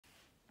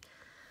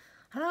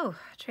Hello,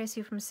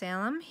 Tracy from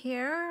Salem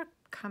here,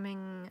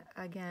 coming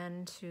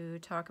again to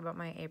talk about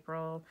my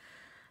April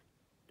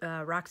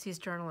Roxy's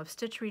Journal of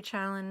Stitchery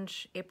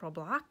Challenge April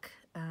block,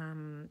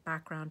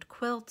 background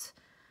quilt,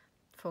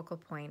 focal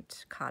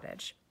point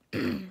cottage.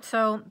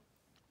 So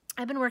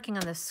I've been working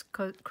on this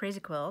crazy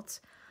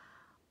quilt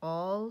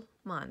all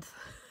month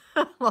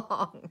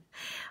long.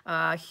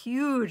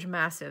 Huge,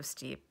 massive,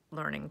 steep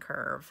learning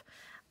curve.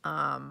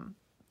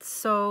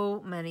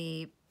 So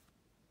many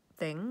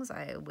things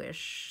I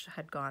wish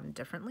had gone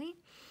differently,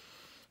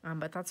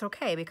 but that's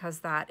okay because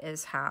that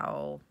is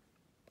how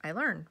I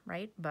learn,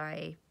 right?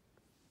 By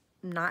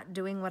not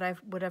doing what I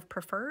would have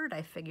preferred,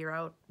 I figure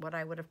out what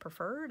I would have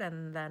preferred,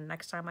 and then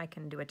next time I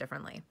can do it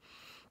differently.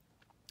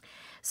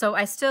 So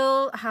I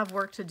still have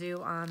work to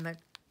do on the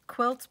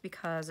quilt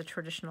because a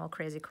traditional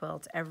crazy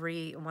quilt,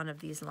 every one of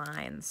these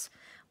lines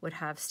would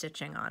have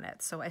stitching on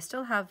it. So I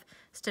still have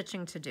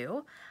stitching to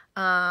do.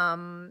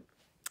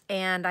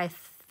 And I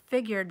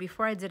figured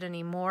before I did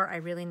any more, I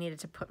really needed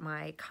to put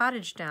my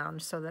cottage down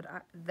so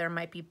that there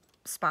might be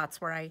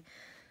spots where I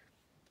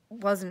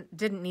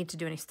didn't need to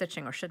do any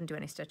stitching or shouldn't do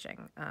any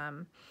stitching.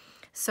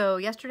 So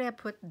yesterday I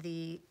put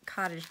the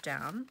cottage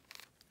down.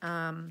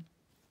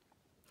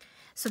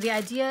 So the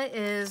idea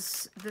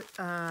is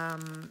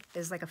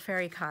like a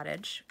fairy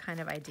cottage kind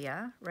of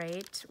idea,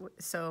 right?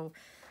 So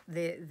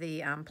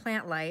the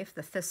plant life,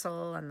 the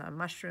thistle and the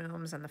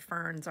mushrooms and the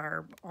ferns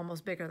are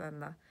almost bigger than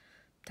the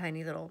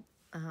tiny little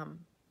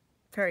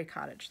fairy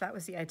cottage. That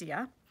was the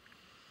idea.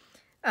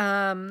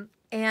 And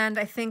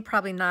I think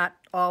probably not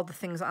all the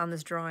things on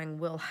this drawing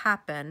will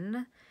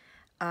happen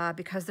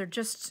because they're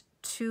just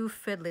too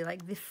fiddly.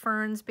 Like the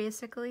ferns,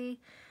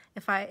 basically,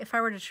 if I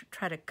were to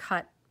try to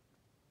cut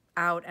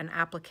out an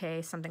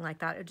applique, something like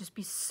that, it would just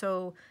be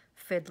so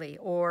fiddly.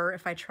 Or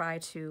if I try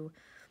to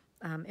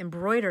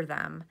embroider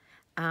them,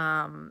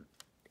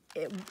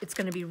 it's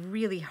going to be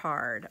really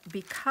hard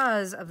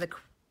because of the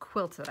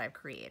quilt that I've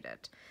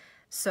created.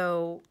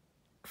 So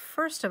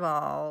first of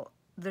all,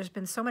 there's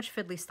been so much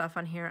fiddly stuff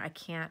on here.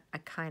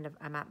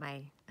 I'm at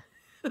my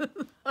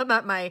I'm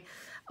at my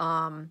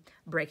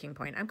breaking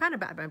point. I'm kind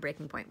of at my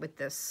breaking point with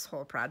this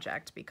whole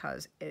project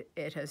because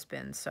it has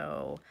been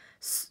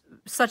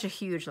such a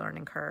huge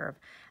learning curve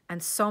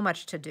and so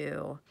much to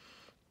do.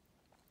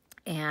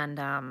 And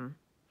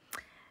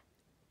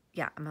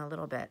yeah, I'm a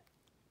little bit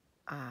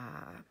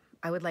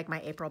I would like my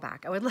April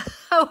back. I would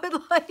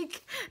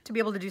like to be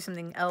able to do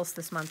something else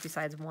this month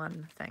besides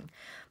one thing.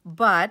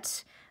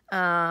 But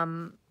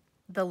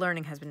the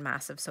learning has been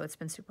massive, so it's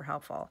been super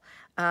helpful.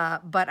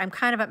 But I'm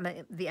kind of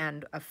at the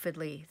end of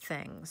fiddly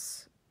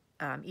things,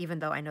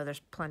 even though I know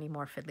there's plenty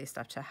more fiddly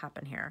stuff to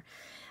happen here.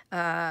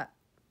 But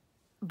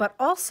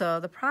also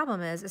the problem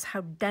is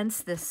how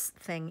dense this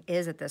thing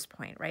is at this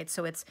point, right?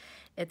 So it's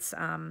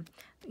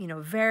you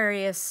know,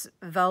 various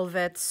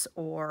velvets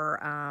or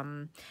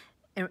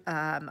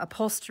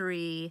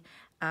upholstery.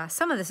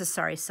 Some of this is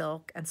sari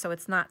silk, and so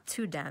it's not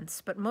too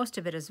dense, but most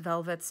of it is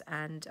velvets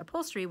and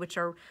upholstery, which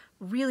are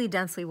really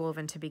densely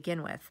woven to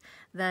begin with.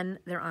 Then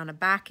they're on a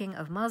backing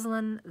of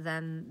muslin.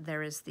 Then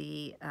there is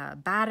the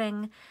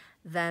batting.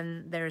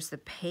 Then there's the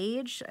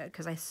page,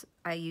 because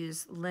I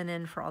use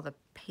linen for all the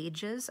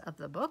pages of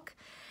the book.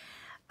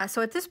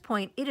 So at this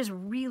point, it is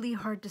really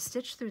hard to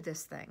stitch through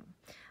this thing.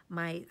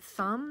 My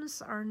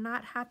thumbs are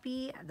not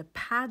happy. The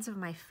pads of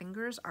my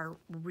fingers are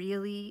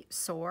really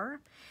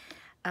sore.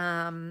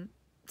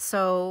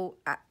 So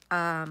yeah,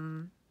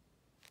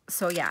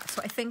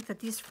 so I think that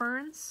these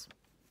ferns,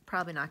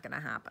 probably not going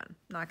to happen.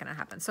 Not going to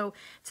happen. So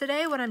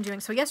today what I'm doing,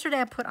 so yesterday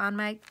I put on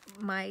my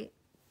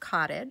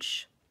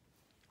cottage.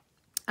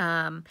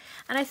 And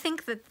I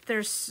think that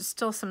there's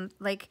still some,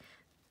 like,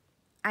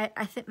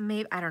 I think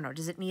maybe, I don't know,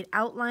 does it need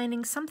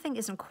outlining? Something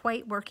isn't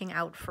quite working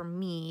out for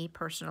me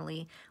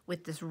personally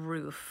with this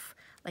roof.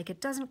 Like, it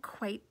doesn't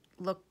quite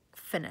look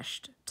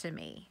finished to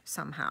me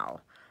somehow.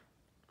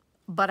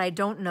 But I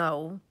don't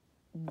know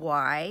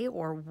why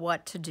or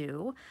what to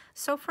do.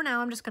 So for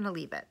now, I'm just going to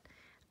leave it.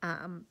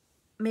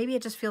 Maybe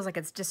it just feels like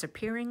it's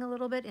disappearing a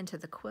little bit into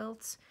the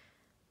quilts.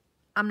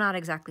 I'm not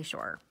exactly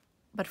sure.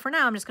 But for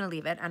now, I'm just going to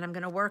leave it, and I'm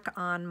going to work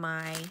on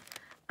my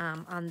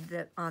on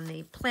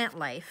the plant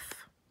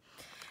life.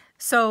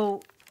 So,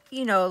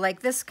 you know,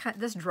 like this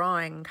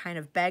drawing kind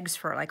of begs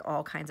for like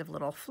all kinds of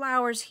little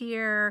flowers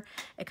here.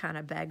 It kind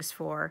of begs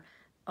for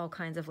all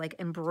kinds of like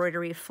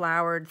embroidery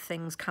flowered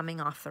things coming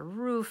off the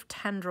roof,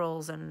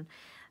 tendrils, and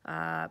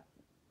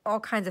all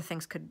kinds of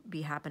things could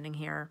be happening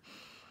here.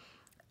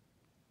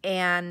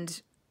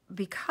 And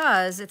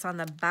because it's on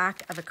the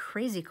back of a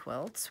crazy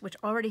quilt, which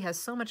already has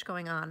so much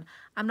going on,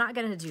 I'm not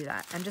going to do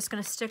that. I'm just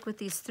going to stick with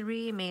these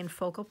three main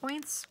focal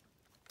points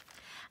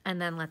and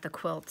then let the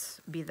quilt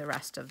be the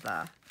rest of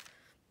the,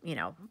 you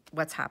know,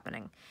 what's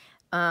happening.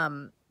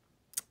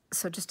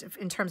 So just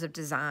in terms of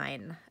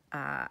design,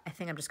 I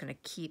think I'm just going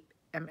to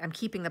I'm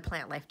keeping the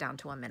plant life down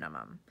to a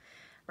minimum,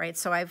 right?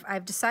 So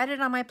I've decided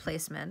on my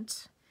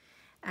placement,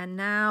 and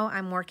now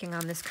I'm working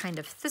on this kind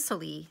of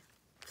thistly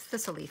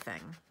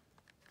thing.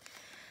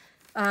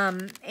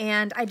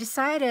 And I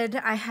decided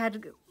I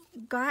had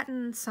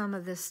gotten some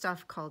of this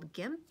stuff called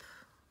GIMP,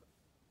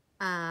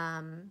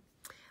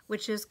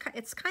 which is,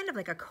 it's kind of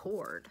like a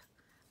cord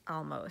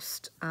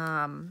almost.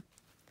 Let's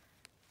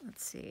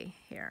see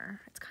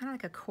here. It's kind of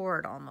like a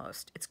cord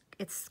almost.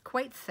 It's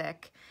quite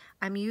thick.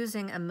 I'm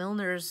using a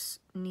Milner's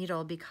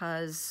needle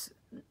because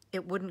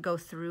it wouldn't go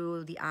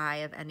through the eye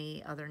of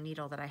any other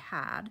needle that I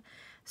had.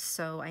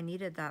 So I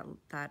needed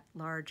that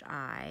large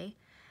eye.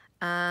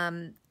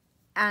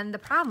 And the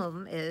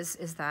problem is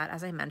that,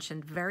 as I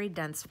mentioned, very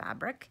dense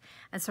fabric.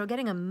 And so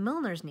getting a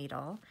Milner's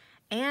needle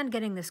and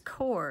getting this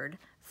cord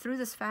through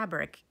this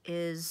fabric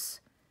is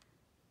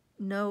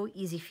no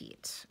easy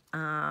feat.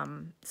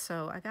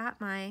 So I've got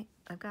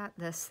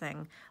this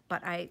thing,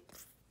 but I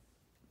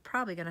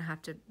probably gonna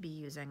have to be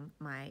using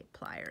my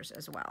pliers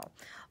as well.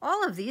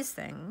 All of these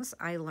things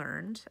I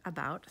learned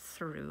about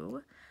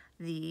through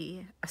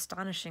the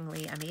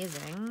astonishingly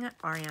amazing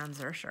Ariane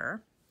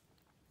Zurcher,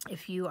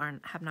 if you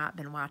have not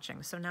been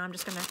watching. So now I'm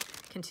just gonna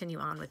continue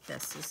on with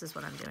this. This is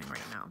what I'm doing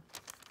right now.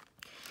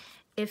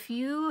 If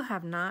you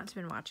have not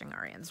been watching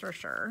Ariane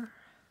Zurcher,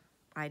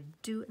 I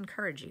do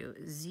encourage you.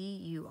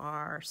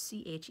 Zurcher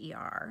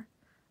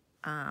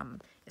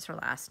is her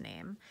last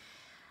name.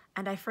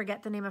 And I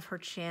forget the name of her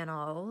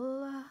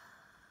channel.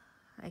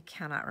 I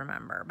cannot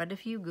remember. But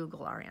if you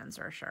Google Ariane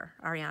Zurcher,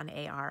 Ariane,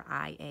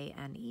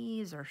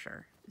 A-R-I-A-N-E,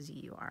 Zurcher,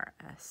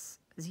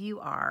 Z-U-R-C-H-E-R,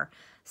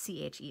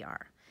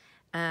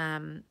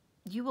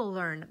 you will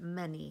learn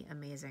many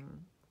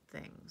amazing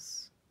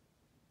things.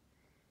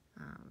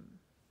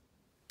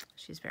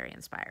 She's very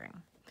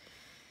inspiring.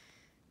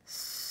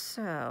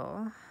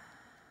 So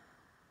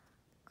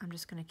I'm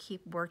just going to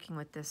keep working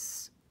with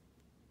this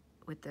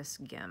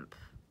GIMP,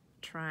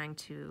 trying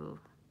to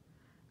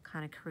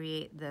kind of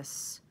create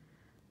this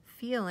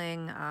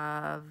feeling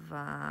of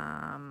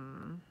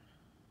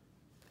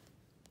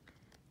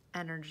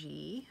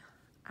energy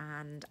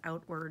and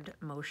outward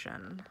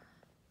motion.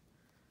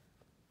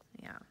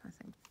 Yeah, I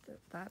think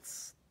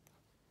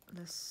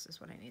this is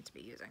what I need to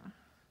be using.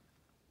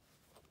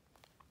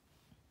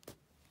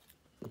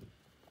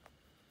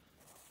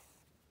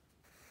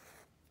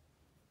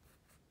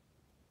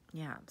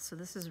 Yeah, so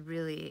this is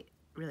really,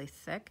 really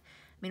thick.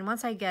 I mean,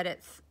 once I get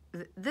it,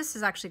 this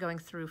is actually going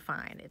through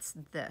fine. It's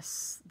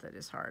this that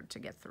is hard to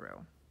get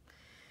through.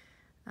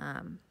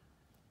 There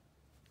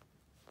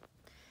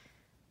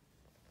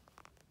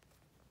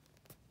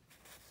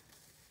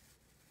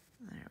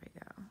we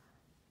go.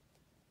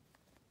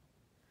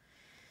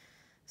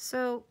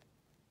 So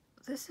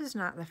this is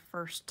not the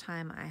first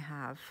time I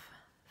have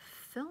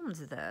filmed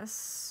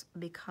this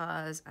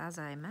because, as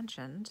I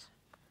mentioned,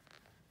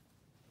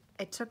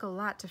 it took a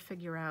lot to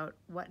figure out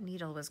what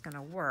needle was going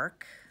to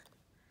work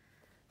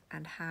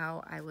and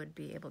how I would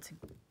be able to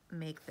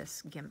make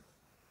this GIMP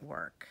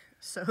work.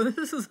 So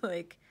this is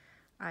like,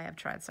 I have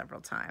tried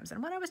several times.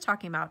 And what I was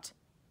talking about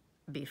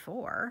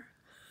before,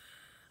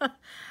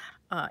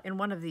 in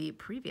one of the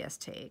previous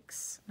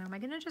takes, now am I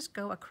going to just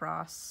go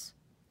across?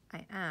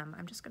 I am.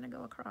 I'm just going to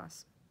go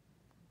across.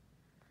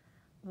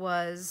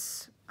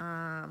 Was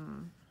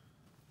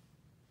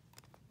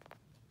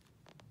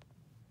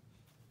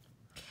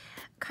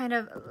kind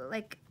of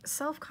like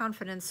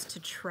self-confidence to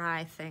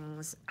try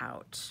things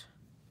out.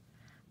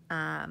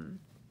 And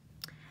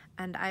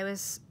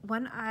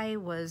when I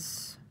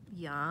was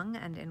young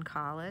and in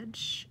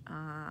college,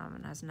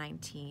 and I was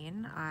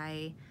 19,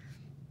 I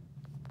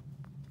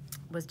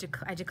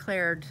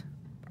declared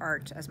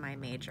art as my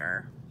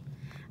major.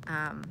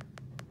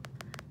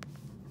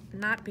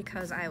 Not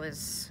because I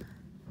was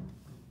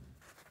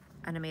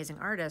an amazing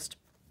artist,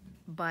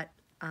 but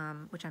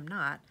which I'm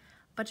not,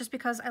 but just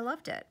because I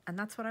loved it, and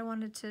that's what I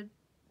wanted to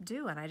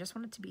do, and I just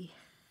wanted to be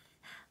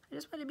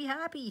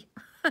happy.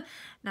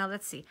 Now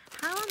let's see,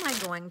 how am I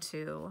going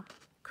to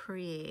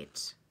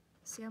create?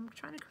 See, I'm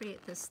trying to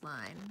create this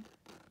line,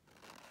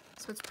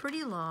 so it's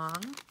pretty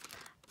long,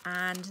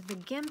 and the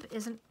GIMP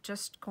isn't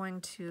just going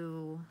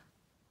to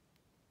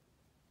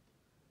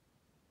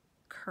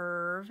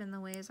curve in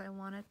the ways I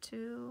want it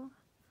to.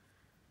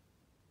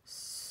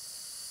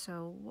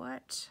 So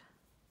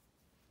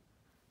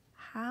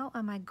how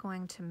am I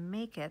going to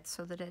make it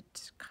so that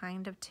it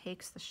kind of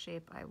takes the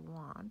shape I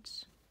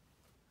want?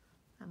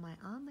 Am I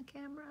on the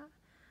camera?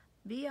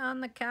 Be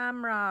on the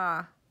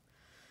camera.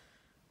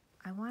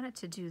 I want it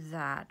to do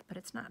that, but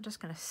it's not just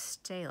going to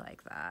stay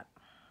like that.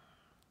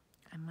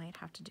 I might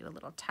have to do a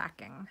little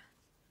tacking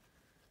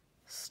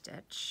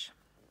stitch.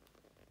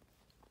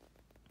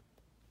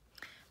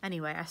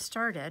 Anyway, I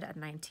started at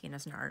 19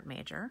 as an art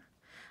major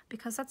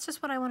because that's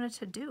just what I wanted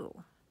to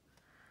do.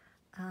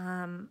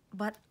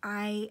 But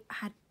I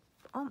had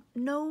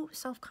no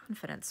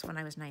self-confidence when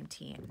I was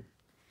 19.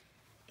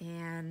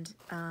 And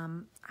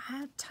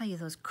I'll tell you,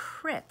 those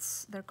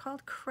crits, they're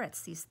called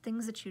crits, these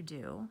things that you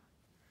do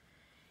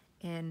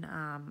in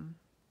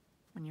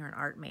when you're an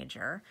art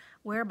major,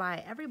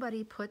 whereby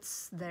everybody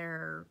puts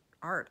their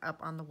art up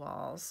on the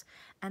walls,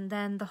 and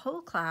then the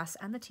whole class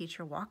and the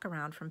teacher walk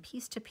around from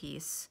piece to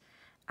piece,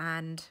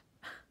 and,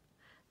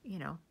 you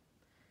know,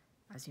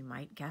 as you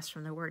might guess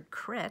from the word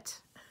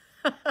crit,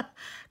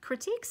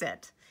 critiques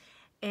it.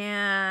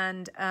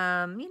 And,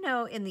 you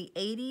know, in the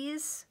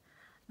 80s,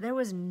 there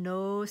was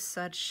no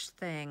such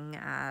thing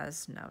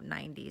as, no,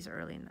 90s,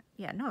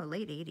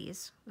 late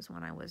 80s was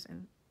when I was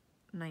in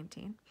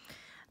 19.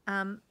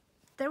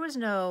 There was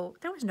no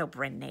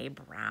Brené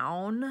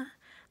Brown.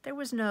 There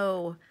was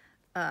no,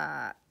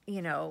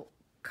 you know,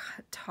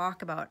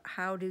 talk about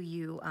how do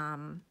you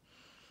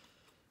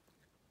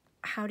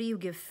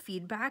give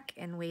feedback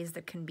in ways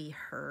that can be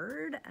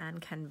heard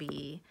and can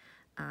be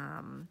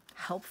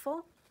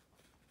helpful.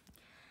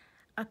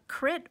 A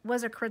crit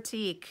was a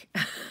critique,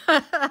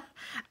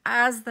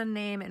 as the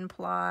name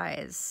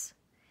implies.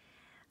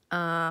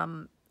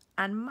 And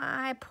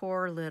my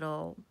poor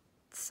little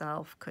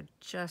self could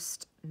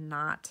just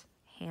not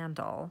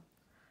handle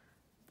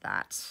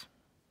that.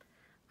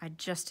 I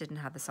just didn't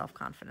have the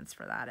self-confidence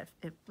for that.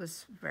 It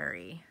was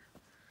very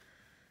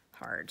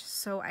hard.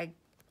 So I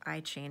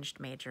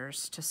changed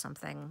majors to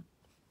something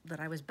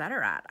that I was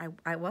better at.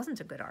 I wasn't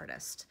a good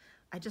artist.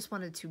 I just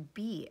wanted to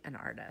be an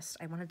artist.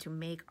 I wanted to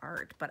make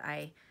art, but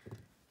I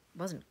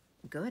wasn't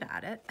good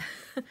at it.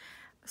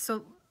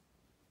 So,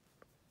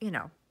 you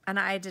know, and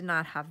I did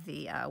not have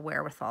the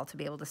wherewithal to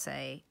be able to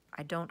say,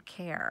 I don't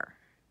care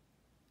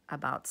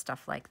about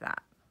stuff like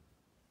that.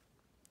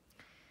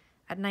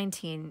 At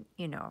 19,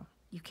 you know,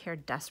 you care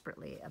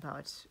desperately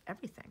about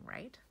everything,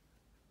 right?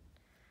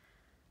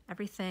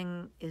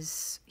 Everything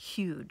is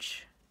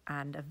huge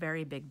and a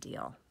very big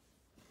deal.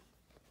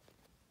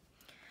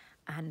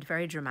 And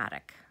very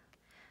dramatic.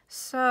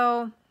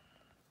 So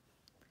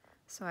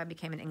I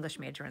became an English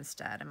major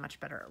instead. I'm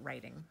much better at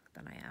writing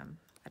than I am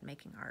at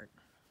making art.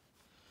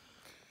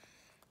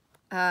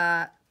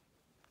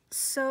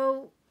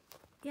 So,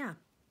 yeah.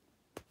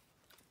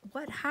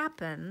 What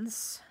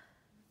happens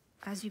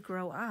as you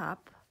grow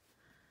up,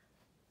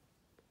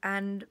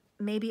 and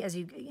maybe as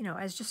you know,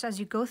 as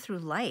you go through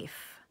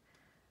life,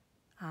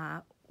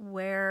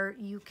 where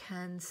you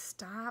can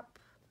stop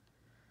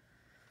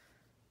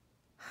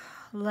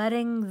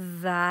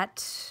letting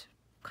that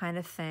kind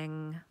of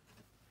thing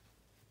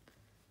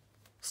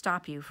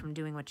stop you from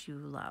doing what you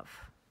love,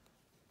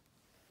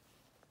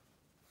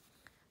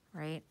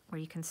 right?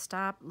 Where you can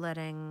stop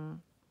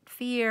letting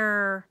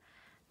fear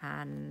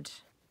and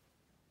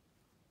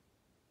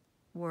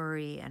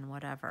worry and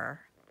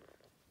whatever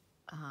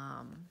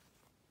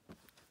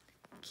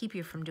keep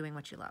you from doing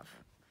what you love.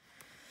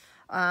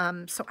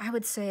 So I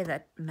would say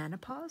that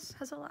menopause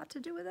has a lot to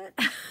do with it.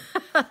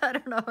 I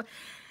don't know.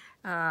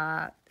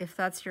 If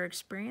that's your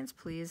experience,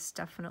 please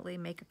definitely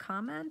make a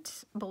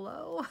comment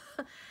below.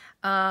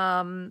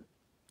 I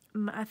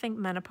think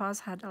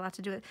menopause had a lot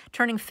to do with it.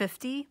 Turning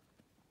 50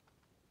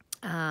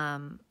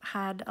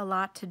 had a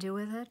lot to do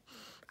with it.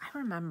 I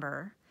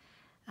remember,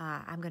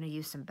 I'm going to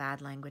use some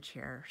bad language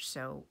here,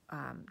 so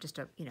just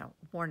a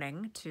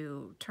warning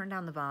to turn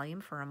down the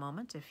volume for a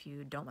moment if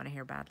you don't want to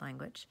hear bad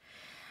language.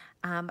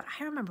 But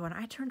I remember when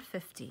I turned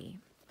 50,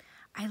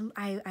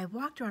 I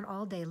walked around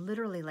all day,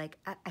 literally, like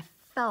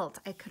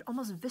I could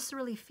almost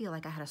viscerally feel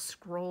like I had a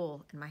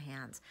scroll in my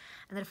hands,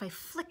 and that if I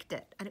flicked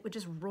it, and it would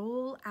just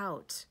roll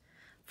out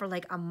for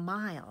like a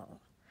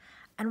mile.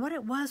 And what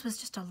it was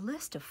just a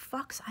list of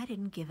fucks I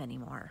didn't give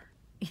anymore,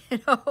 you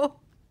know?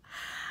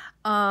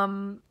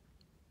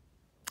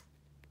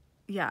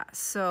 Yeah,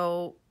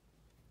 so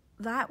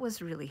that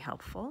was really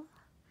helpful.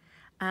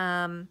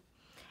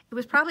 It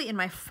was probably in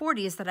my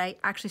 40s that I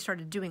actually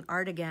started doing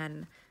art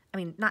again. I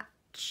mean, not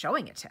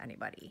showing it to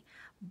anybody,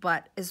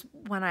 but is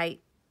when I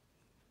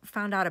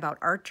found out about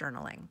art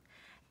journaling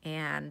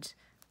and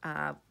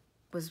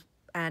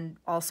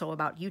also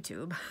about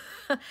YouTube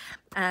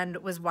and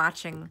was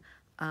watching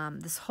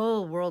this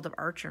whole world of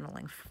art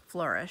journaling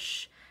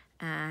flourish,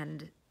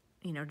 and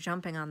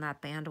jumping on that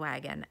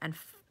bandwagon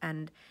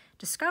and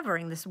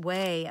discovering this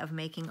way of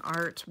making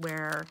art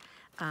where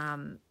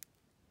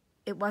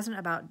it wasn't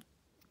about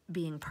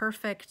being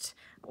perfect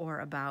or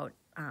about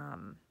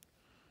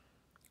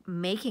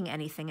making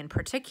anything in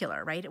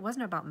particular, right? It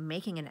wasn't about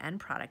making an end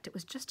product. It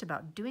was just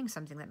about doing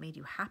something that made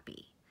you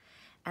happy.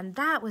 And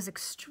that was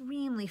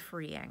extremely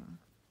freeing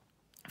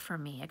for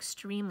me,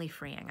 extremely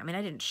freeing. I mean,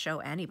 I didn't show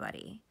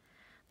anybody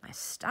my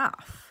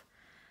stuff.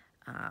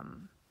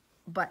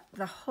 But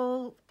the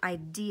whole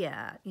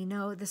idea,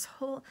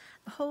 the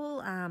whole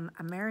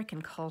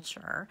American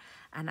culture,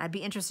 and I'd be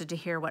interested to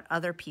hear what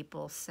other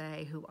people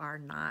say who are,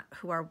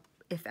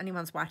 if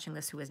anyone's watching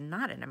this who is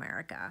not in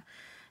America,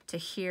 to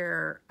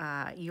hear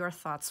your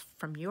thoughts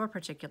from your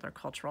particular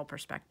cultural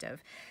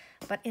perspective.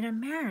 But in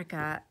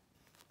America,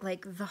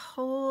 like the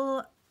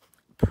whole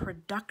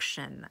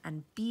production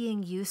and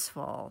being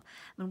useful,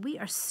 I mean, we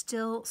are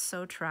still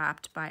so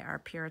trapped by our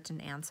Puritan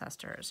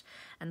ancestors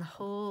and the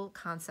whole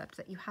concept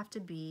that you have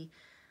to be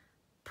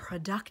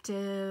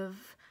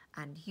productive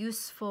and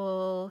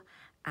useful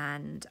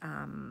and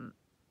and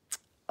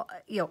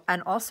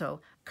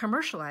also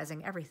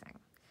commercializing everything.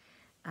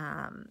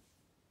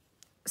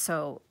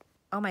 So,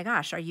 oh my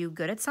gosh, are you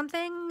good at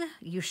something?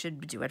 You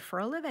should do it for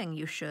a living.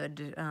 You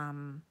should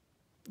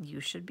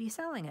be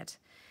selling it.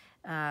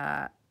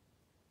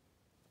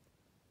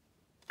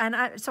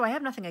 so I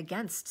have nothing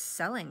against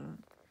selling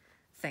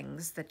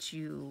things that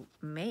you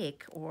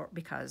make, or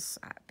because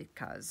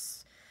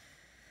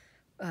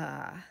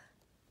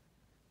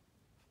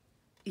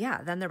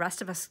yeah, then the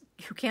rest of us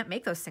who can't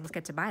make those things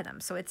get to buy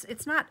them. So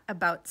it's not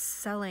about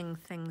selling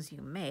things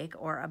you make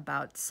or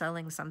about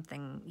selling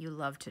something you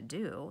love to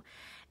do.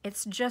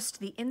 It's just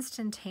the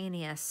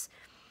instantaneous,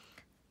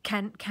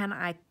 can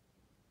I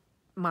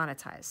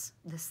monetize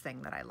this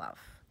thing that I love,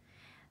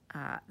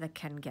 that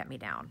can get me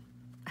down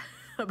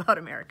about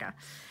America,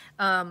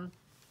 and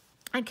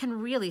can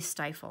really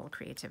stifle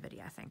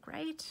creativity, I think,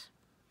 right?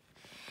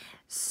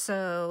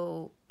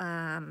 So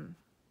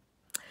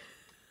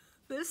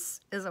this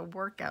is a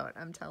workout,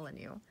 I'm telling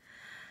you.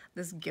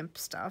 This GIMP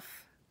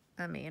stuff,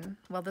 I mean,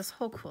 well, this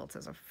whole quilt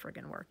is a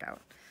friggin'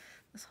 workout.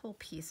 This whole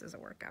piece is a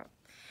workout.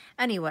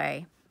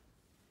 Anyway,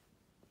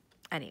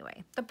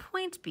 the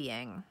point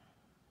being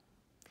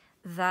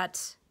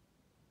that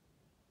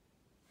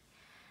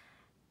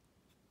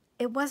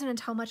it wasn't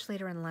until much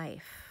later in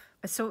life.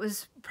 So it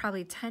was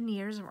probably 10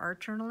 years of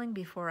art journaling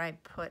before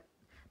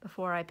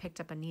I picked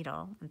up a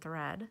needle and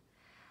thread.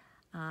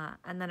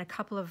 And then a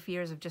couple of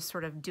years of just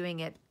sort of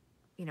doing it,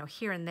 you know,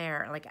 here and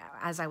there, like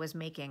as I was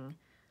making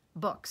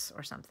books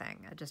or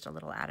something, just a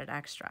little added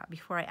extra,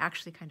 before I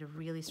actually kind of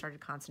really started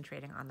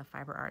concentrating on the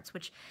fiber arts,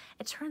 which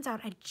it turns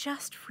out I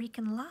just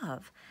freaking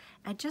love.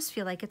 I just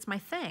feel like it's my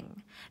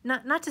thing.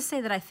 Not to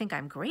say that I think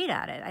I'm great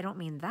at it. I don't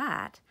mean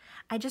that.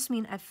 I just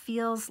mean it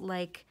feels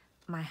like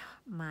my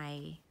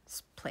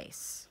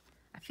place.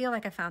 I feel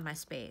like I found my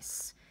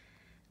space,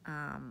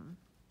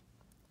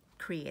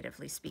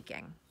 creatively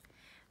speaking.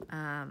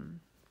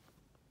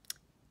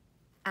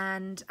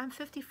 And I'm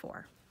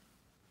 54,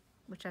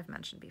 which I've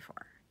mentioned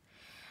before.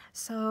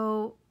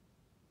 So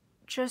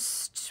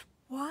just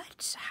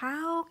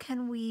how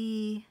can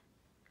we,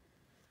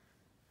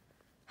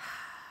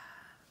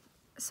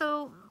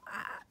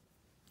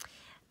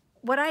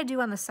 what I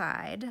do on the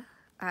side,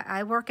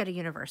 I work at a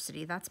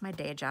university. That's my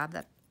day job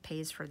that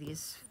pays for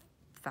these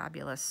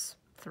fabulous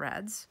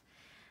threads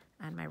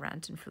and my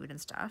rent and food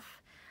and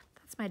stuff.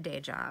 That's my day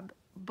job.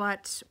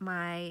 But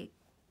my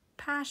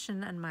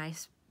passion and my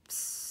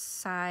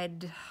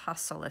side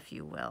hustle, if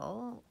you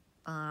will,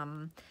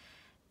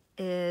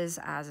 is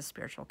as a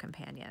spiritual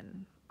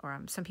companion, or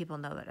some people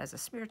know that as a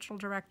spiritual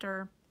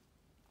director,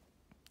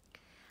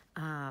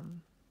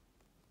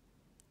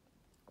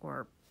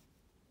 or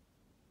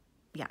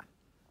yeah,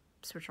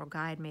 spiritual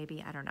guide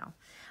maybe, I don't know.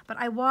 But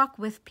I walk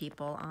with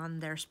people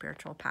on their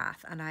spiritual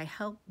path, and I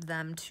help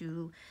them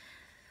to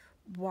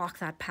walk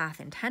that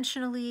path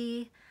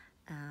intentionally,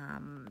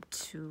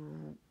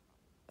 to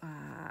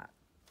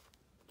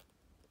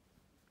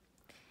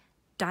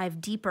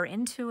dive deeper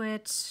into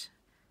it,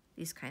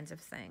 these kinds of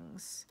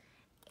things.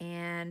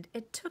 And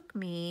it took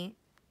me,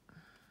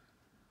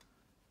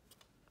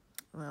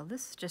 well,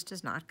 this just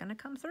is not going to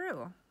come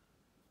through.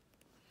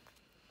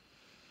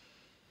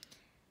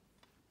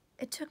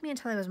 It took me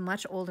until I was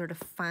much older to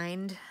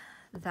find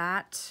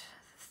that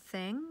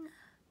thing,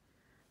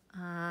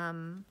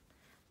 and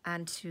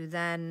to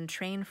then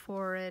train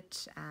for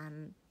it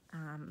and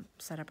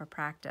set up a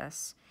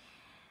practice.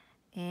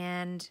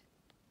 And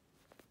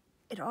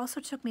it also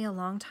took me a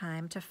long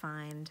time to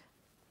find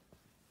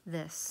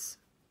this,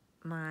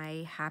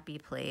 my happy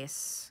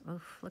place.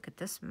 Oof, look at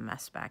this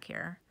mess back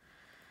here.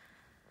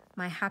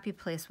 My happy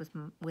place with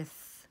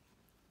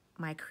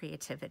my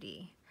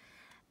creativity.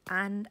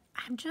 And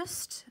I'm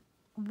just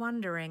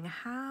wondering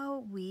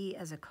how we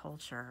as a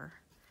culture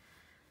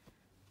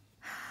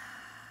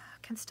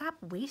can stop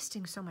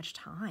wasting so much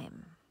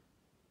time.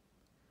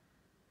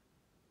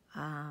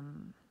 Yeah,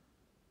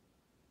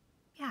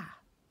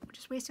 we're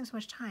just wasting so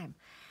much time.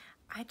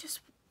 I just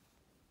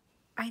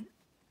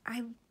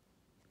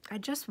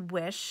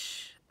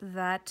wish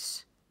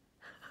that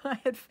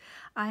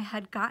I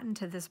had gotten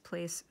to this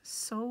place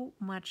so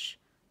much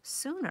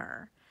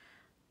sooner,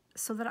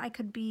 so that I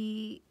could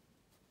be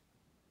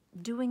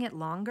doing it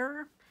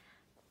longer,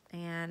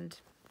 and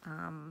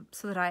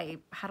so that I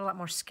had a lot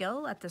more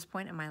skill at this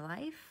point in my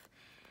life,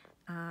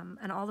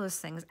 and all those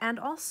things. And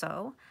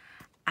also,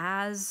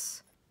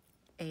 as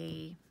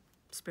a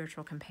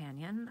spiritual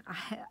companion,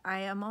 I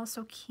am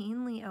also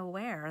keenly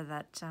aware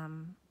that,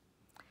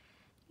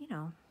 you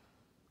know,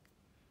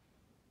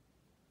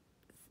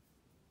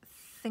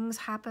 things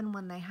happen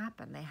when they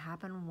happen. They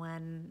happen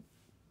when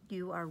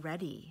you are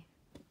ready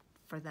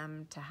for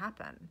them to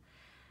happen.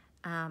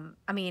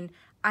 I mean,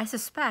 I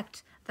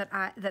suspect that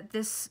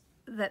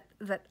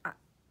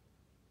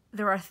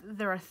there are,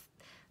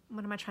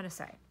 what am I trying to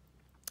say?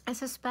 I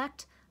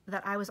suspect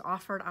that I was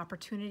offered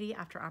opportunity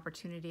after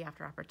opportunity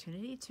after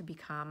opportunity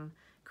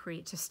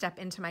to step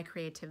into my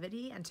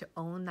creativity and to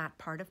own that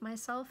part of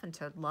myself and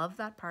to love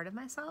that part of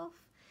myself.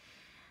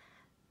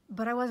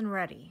 But I wasn't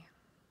ready,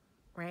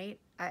 right?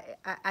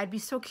 I'd be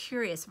so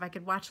curious if I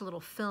could watch a little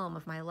film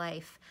of my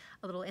life,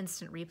 a little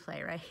instant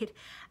replay, right?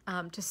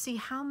 To see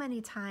how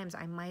many times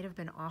I might have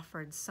been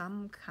offered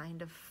some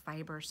kind of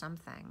fiber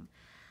something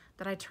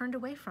that I turned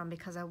away from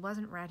because I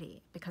wasn't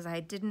ready, because I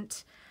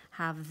didn't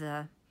have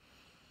the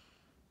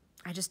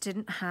I just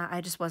didn't have,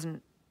 I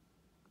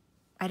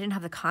didn't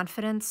have the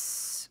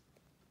confidence.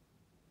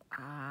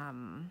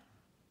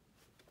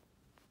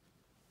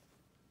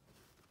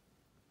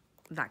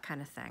 That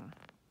kind of thing.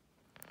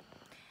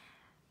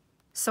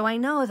 So I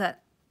know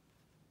that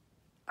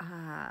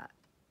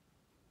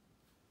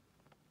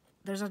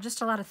there's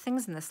just a lot of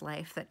things in this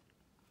life that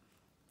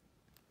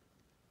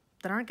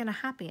aren't going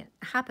to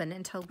happen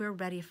until we're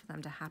ready for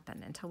them to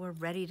happen, until we're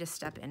ready to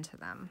step into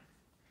them.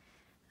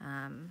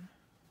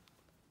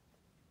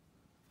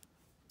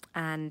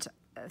 And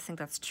I think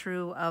that's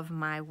true of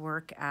my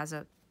work as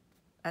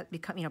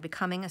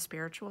becoming a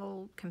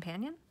spiritual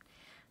companion,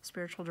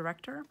 spiritual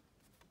director.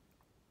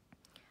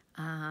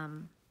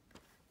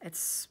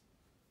 It's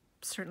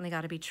certainly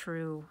got to be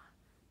true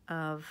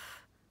of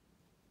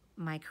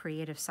my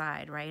creative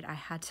side, right? I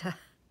had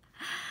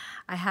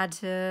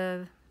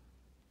to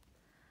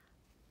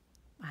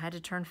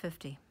turn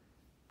 50.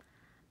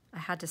 I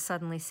had to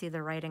suddenly see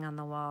the writing on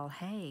the wall.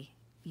 Hey,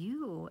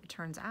 you, it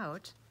turns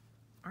out,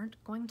 aren't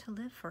going to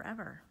live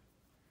forever.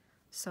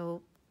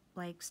 So,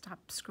 like,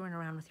 stop screwing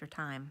around with your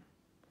time.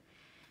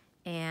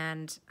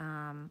 And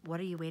what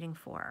are you waiting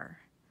for?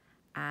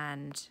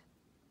 And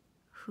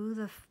who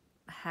the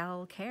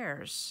hell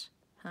cares?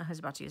 I was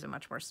about to use a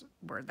much worse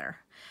word there.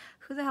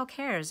 Who the hell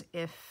cares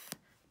if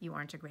you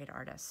aren't a great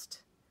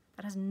artist?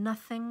 That has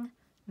nothing,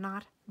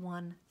 not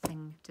one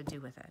thing to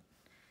do with it.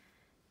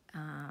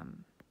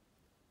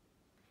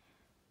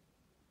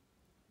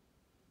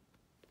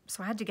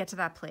 So I had to get to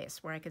that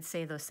place where I could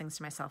say those things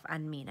to myself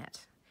and mean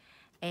it.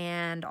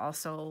 And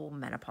also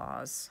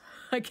menopause.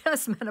 I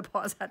guess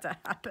menopause had to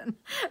happen.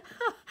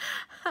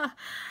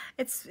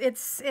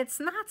 It's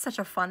not such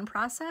a fun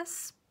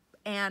process,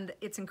 and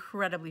it's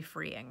incredibly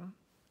freeing.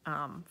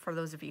 For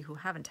those of you who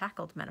haven't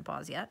tackled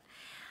menopause yet,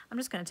 I'm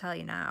just going to tell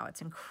you now,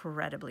 it's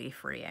incredibly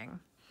freeing.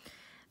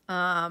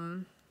 Yeah,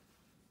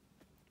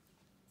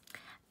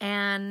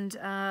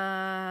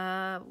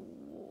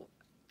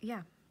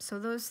 so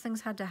those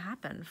things had to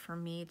happen for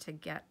me to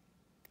get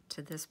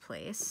to this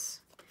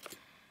place.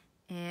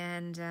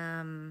 And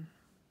I'm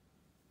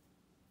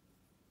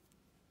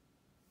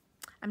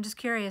just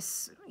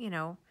curious,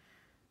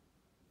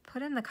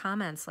 put in the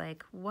comments,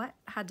 like, what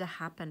had to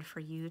happen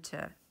for you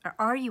to, or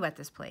are you at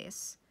this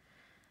place?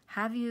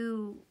 Have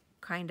you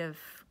kind of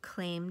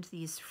claimed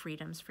these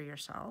freedoms for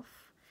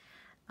yourself?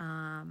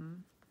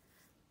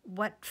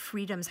 What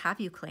freedoms have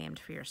you claimed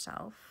for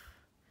yourself?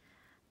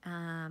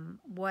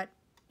 What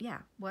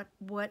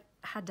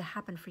had to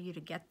happen for you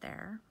to get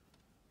there?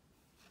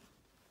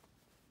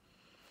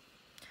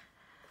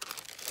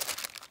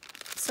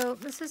 So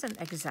this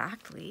isn't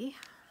exactly,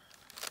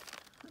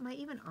 am I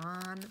even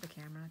on the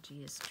camera?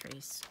 Geez,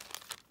 Trace.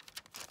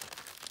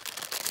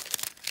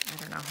 I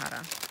don't know how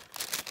to.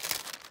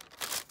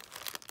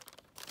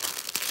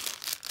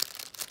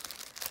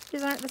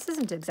 This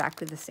isn't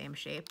exactly the same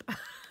shape.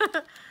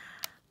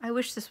 I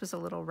wish this was a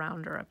little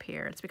rounder up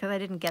here. It's because I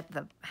didn't get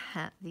the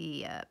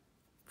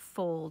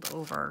fold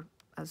over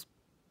as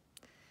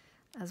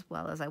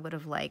well as I would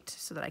have liked,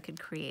 so that I could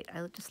create.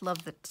 I just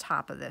love the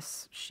top of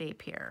this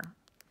shape here.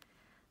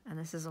 And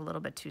this is a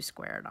little bit too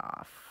squared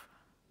off.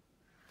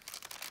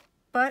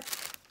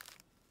 But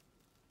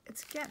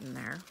it's getting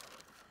there.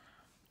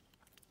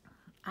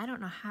 I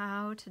don't know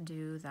how to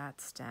do that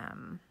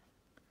stem.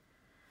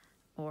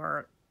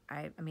 Or,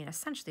 I mean,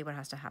 essentially what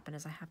has to happen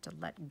is I have to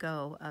let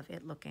go of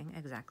it looking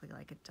exactly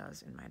like it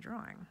does in my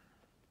drawing.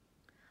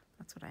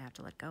 That's what I have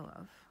to let go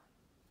of.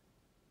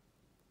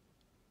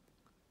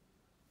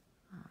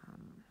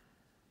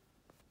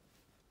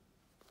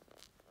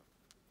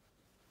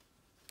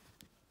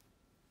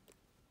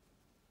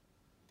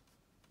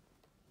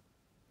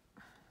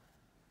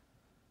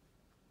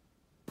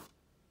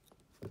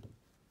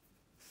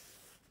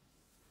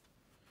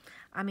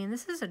 I mean,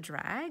 this is a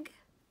drag,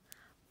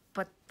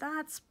 but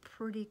that's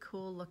pretty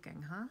cool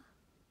looking, huh?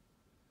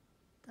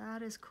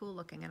 That is cool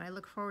looking, and I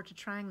look forward to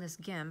trying this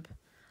GIMP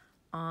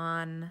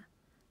on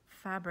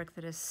fabric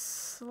that is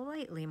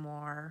slightly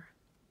more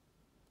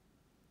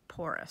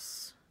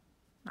porous.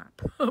 Not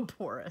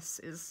porous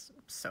is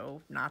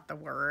so not the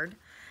word.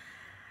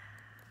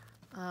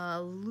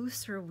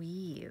 Looser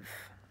weave.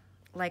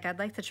 Like, I'd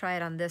like to try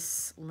it on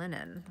this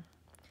linen.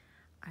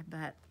 I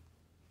bet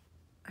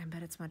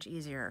it's much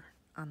easier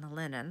on the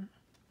linen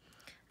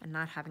and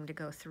not having to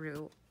go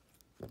through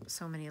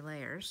so many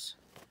layers.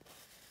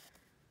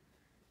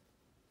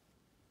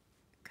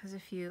 Because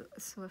if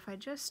I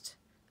just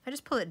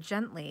pull it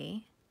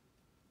gently,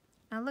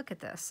 now look at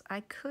this.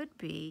 I could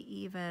be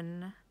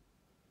even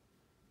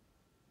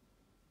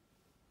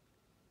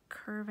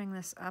curving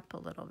this up a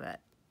little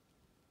bit.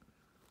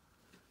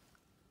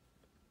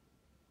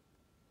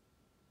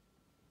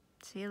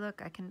 See,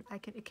 look,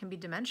 it can be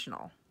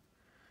dimensional.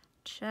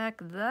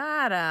 Check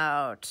that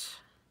out.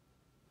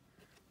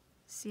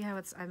 See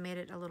how I've made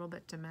it a little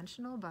bit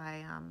dimensional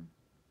by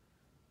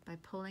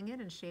pulling it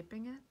and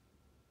shaping it.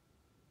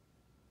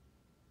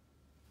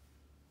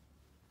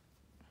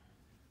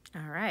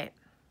 All right.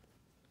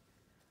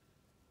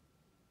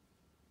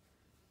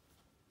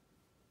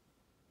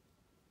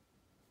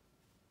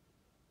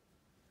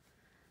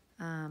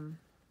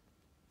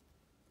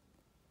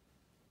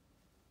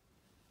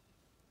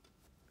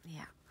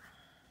 Yeah.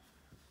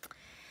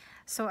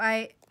 So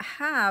I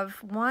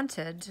have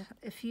wanted,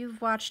 if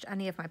you've watched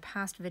any of my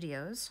past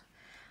videos,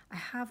 I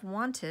have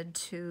wanted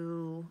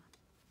to,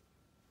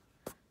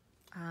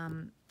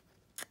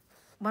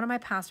 one of my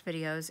past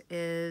videos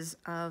is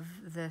of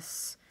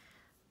this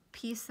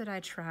piece that I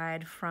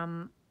tried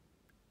from,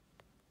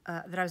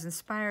 that I was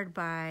inspired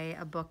by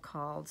a book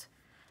called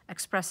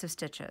Expressive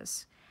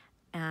Stitches.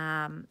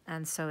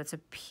 And so it's a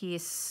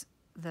piece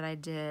that I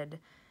did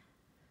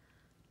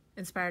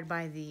inspired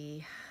by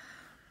the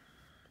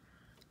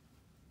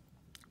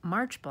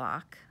March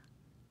block.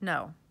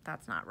 No,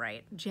 that's not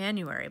right.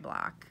 January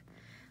block,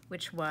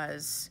 which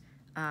was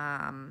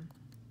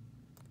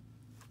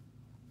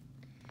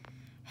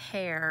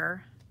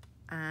hair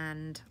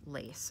and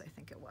lace, I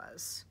think it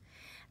was.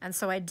 And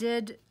so I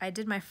did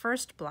my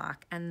first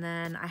block, and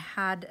then I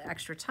had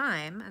extra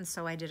time, and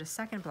so I did a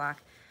second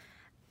block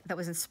that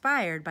was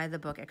inspired by the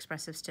book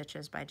Expressive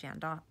Stitches by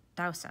Jan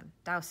Dowson.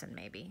 Dowson,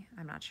 maybe.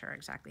 I'm not sure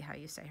exactly how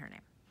you say her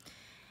name.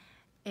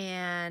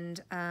 And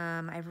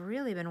I've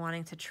really been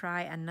wanting to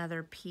try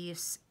another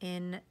piece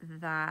in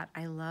that.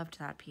 I loved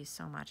that piece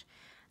so much.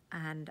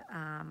 And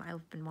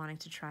I've been wanting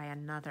to try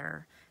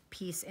another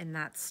piece in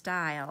that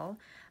style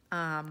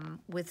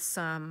with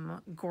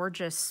some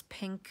gorgeous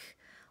pink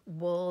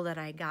wool that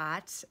I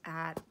got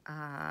at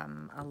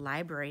a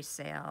library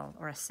sale,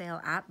 or a sale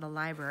at the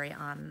library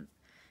on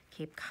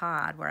Cape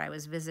Cod, where I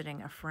was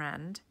visiting a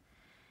friend.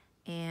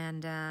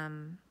 And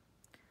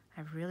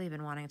I've really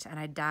been wanting to, and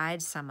I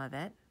dyed some of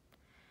it,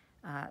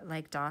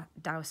 like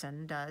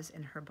Dowson does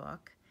in her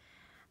book.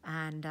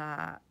 And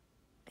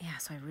yeah,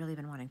 so I've really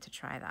been wanting to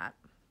try that.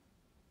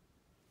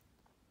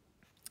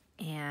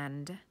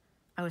 And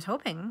I was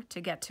hoping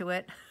to get to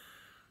it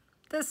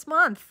this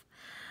month.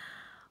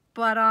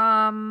 But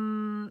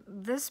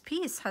this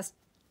piece has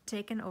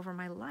taken over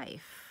my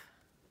life.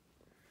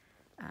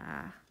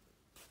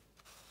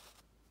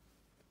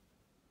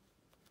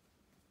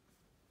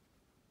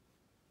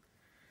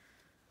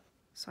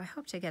 So I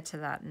hope to get to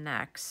that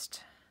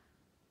next.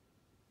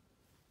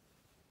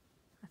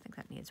 I think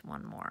that needs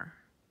one more.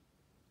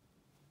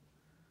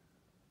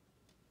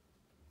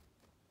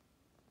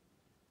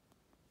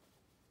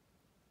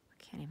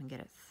 I can't even get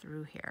it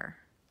through here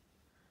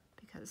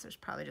because there's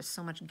probably just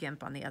so much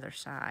gimp on the other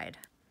side.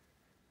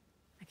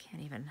 I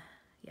can't even,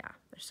 yeah,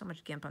 there's so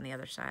much gimp on the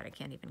other side, I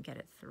can't even get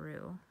it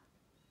through.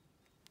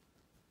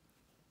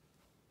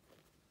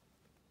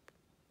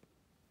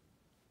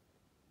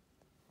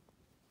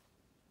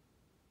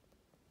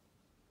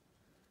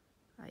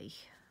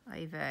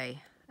 Ay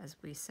vey, as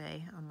we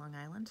say on Long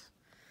Island,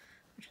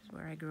 which is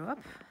where I grew up.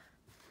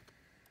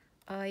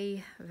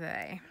 Ay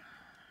vey.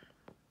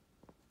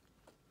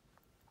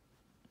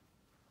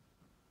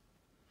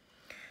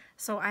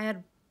 So I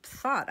had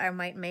thought I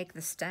might make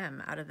the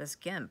stem out of this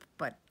gimp,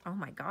 but oh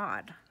my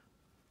God,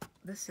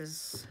 this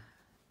is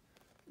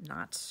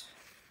not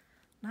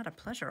a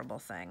pleasurable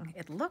thing.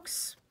 It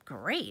looks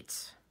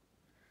great,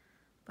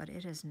 but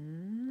it is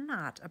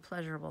not a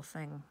pleasurable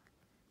thing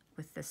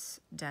with this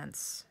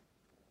dense.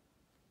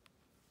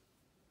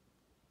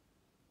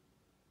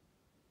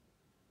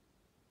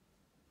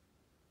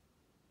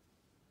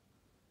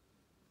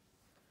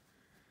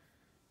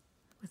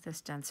 With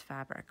this dense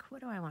fabric.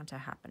 What do I want to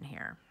happen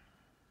here?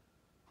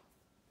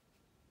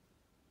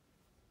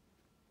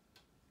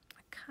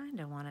 I kind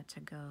of want it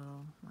to go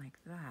like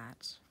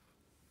that.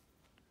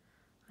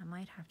 I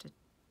might have to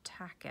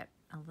tack it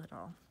a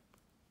little.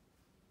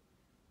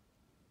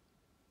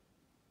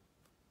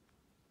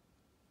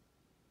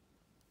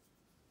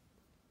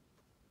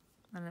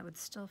 And it would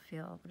still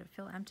feel, would it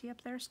feel empty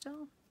up there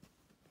still?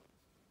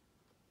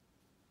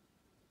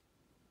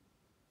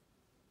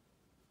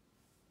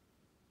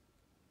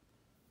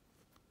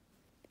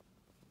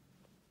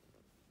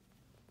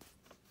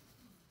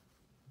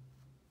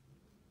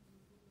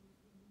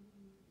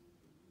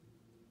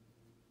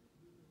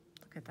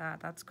 Look at that,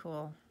 that's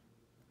cool.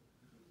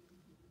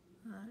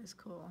 That is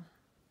cool.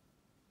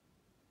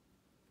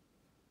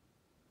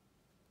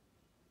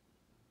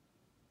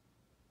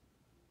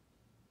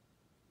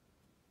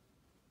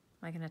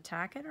 Am I going to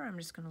tack it, or I'm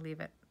just going to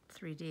leave it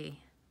 3D?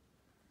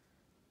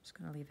 Just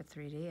going to leave it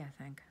 3D, I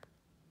think.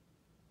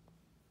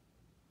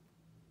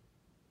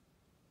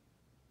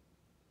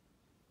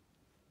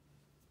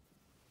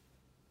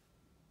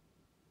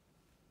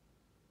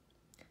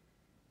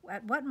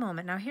 At what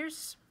moment, now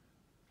here's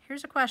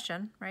a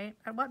question, right?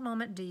 At what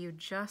moment do you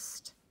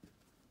just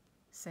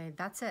say,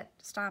 that's it,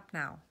 stop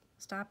now,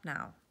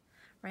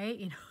 right?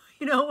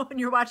 You know when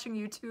you're watching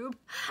YouTube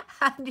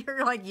and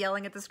you're like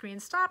yelling at the screen,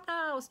 stop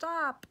now,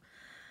 stop.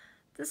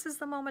 This is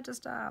the moment to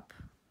stop.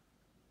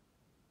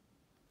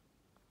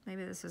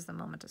 Maybe this is the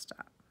moment to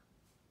stop.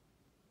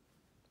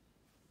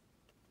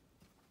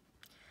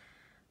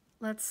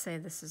 Let's say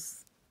this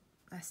is,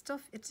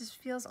 it just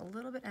feels a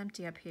little bit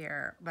empty up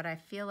here, but I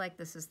feel like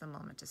this is the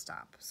moment to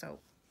stop. So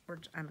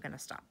I'm gonna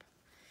stop.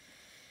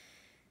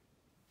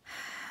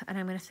 And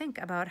I'm gonna think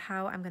about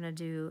how I'm gonna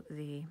do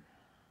the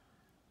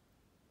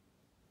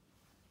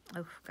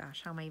Oh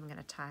gosh, how am I even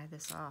gonna tie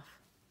this off?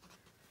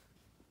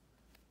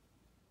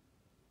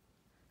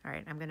 All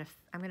right, I'm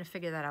gonna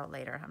figure that out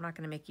later. I'm not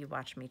gonna make you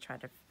watch me try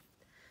to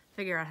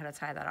figure out how to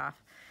tie that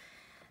off.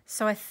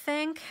 So I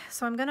think,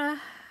 so I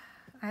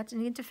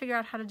need to figure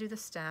out how to do the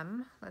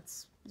stem.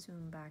 Let's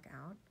zoom back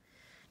out.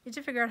 Need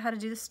to figure out how to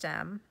do the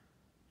stem.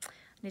 I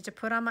need to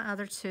put on my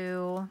other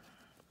two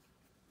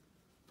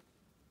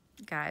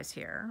guys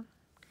here.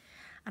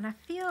 And I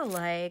feel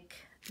like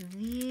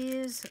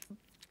these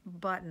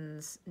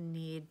buttons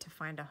need to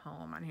find a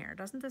home on here.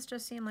 Doesn't this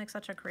just seem like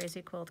such a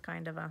crazy quilt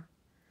kind of a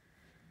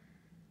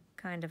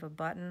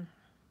button?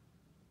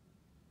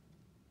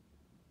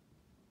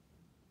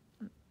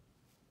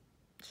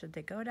 Should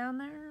they go down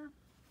there?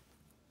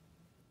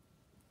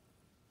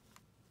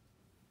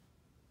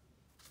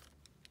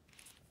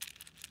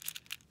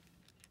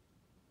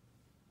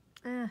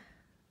 I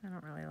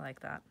don't really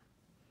like that.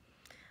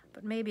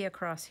 But maybe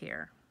across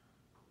here.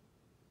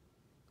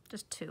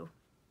 Just two.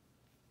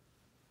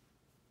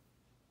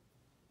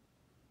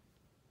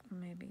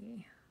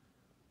 Maybe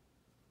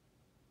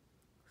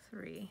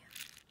three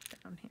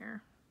down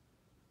here.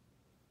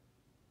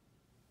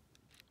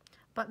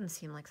 Buttons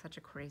seem like such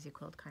a crazy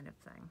quilt kind of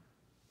thing.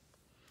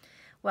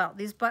 Well,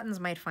 these buttons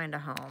might find a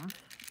home.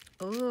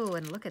 Ooh,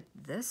 and look at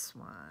this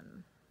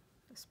one.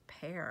 This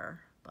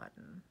pear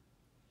button.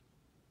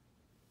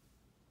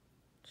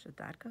 Should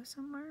that go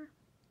somewhere?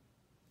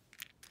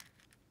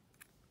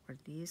 Or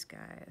these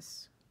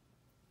guys?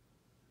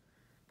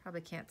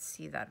 Probably can't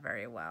see that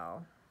very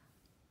well.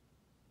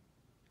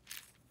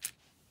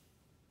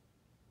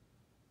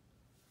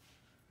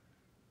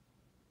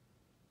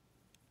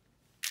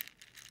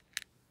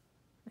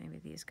 Maybe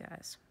these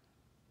guys.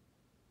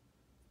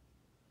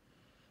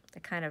 They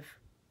kind of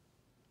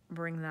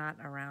bring that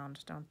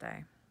around, don't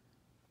they?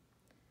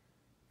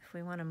 If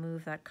we want to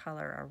move that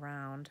color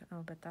around,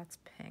 oh, but that's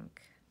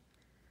pink.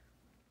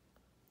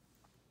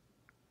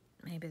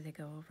 Maybe they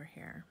go over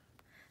here.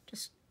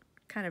 Just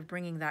kind of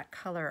bringing that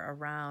color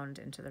around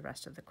into the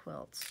rest of the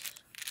quilts.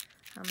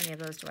 How many of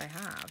those do I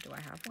have? Do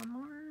I have one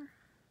more?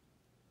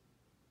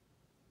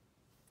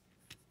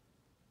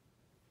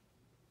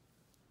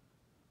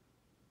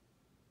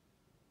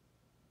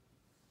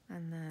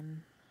 And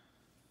then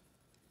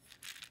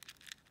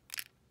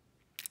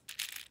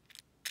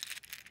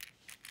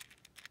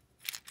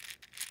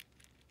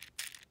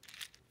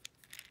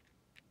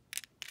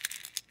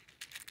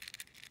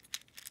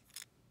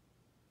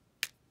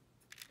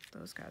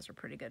those guys are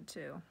pretty good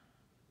too.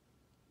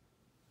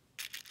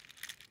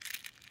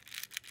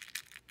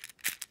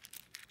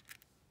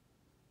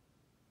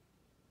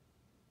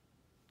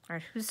 All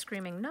right, who's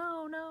screaming,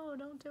 no, no,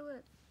 don't do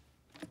it.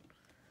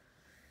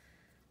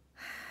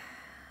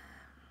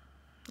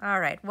 All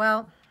right,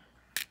 well,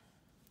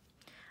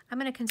 I'm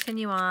going to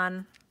continue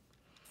on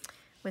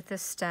with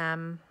this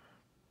stem.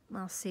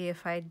 I'll see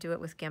if I do it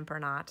with GIMP or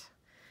not.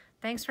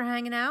 Thanks for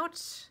hanging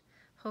out.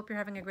 Hope you're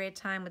having a great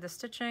time with the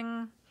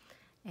stitching,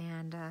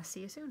 and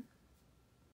see you soon.